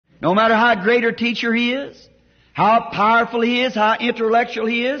No matter how great a teacher he is, how powerful he is, how intellectual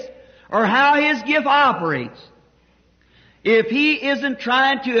he is, or how his gift operates. If he isn't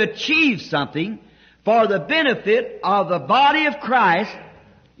trying to achieve something for the benefit of the body of Christ,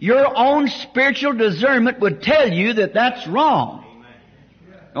 your own spiritual discernment would tell you that that's wrong.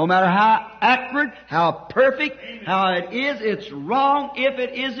 No matter how accurate, how perfect, how it is, it's wrong if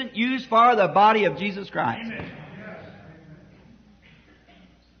it isn't used for the body of Jesus Christ.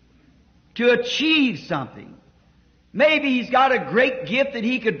 To achieve something. Maybe he's got a great gift that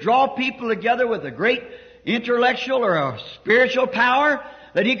he could draw people together with a great intellectual or a spiritual power,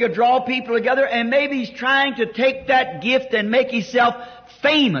 that he could draw people together, and maybe he's trying to take that gift and make himself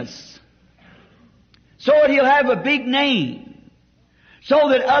famous so that he'll have a big name, so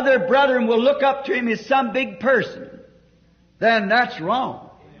that other brethren will look up to him as some big person. Then that's wrong.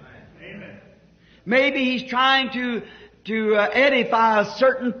 Amen. Maybe he's trying to edify a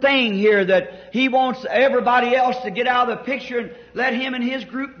certain thing here, that he wants everybody else to get out of the picture and let him and his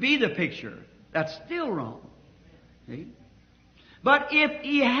group be the picture. That's still wrong. See? But if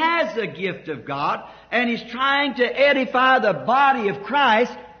he has a gift of God and he's trying to edify the body of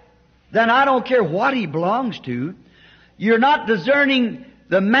Christ, then I don't care what he belongs to. You're not discerning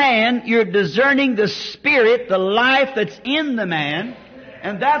the man, you're discerning the spirit, the life that's in the man,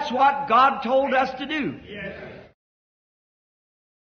 and that's what God told us to do.